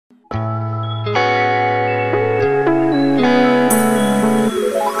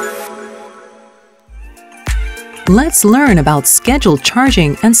Let's learn about scheduled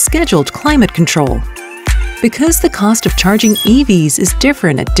charging and scheduled climate control. Because the cost of charging EVs is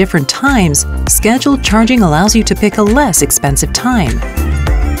different at different times, scheduled charging allows you to pick a less expensive time.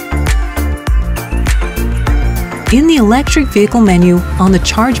 In the electric vehicle menu on the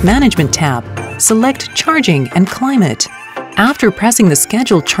Charge Management tab, select Charging and Climate. After pressing the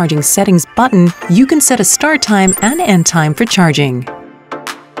Scheduled Charging Settings button, you can set a start time and end time for charging.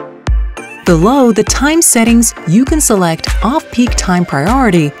 Below the time settings, you can select Off-Peak Time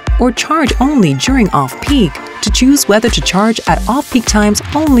Priority or Charge Only during off-peak to choose whether to charge at off-peak times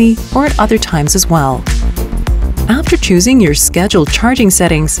only or at other times as well. After choosing your scheduled charging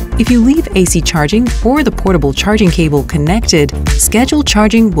settings, if you leave AC charging or the portable charging cable connected, scheduled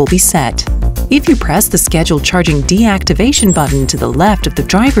charging will be set. If you press the scheduled charging deactivation button to the left of the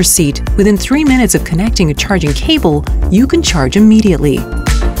driver's seat within 3 minutes of connecting a charging cable, you can charge immediately.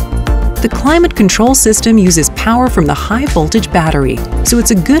 The climate control system uses power from the high-voltage battery, so it's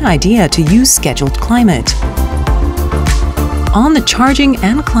a good idea to use scheduled climate. On the Charging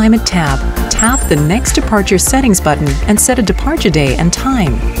and Climate tab, tap the Next Departure Settings button and set a departure day and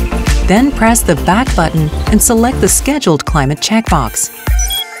time. Then press the Back button and select the Scheduled Climate checkbox.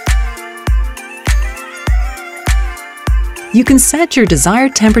 You can set your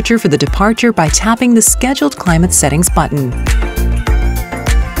desired temperature for the departure by tapping the Scheduled Climate Settings button.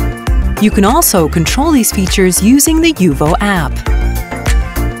 You can also control these features using the Yuvo app.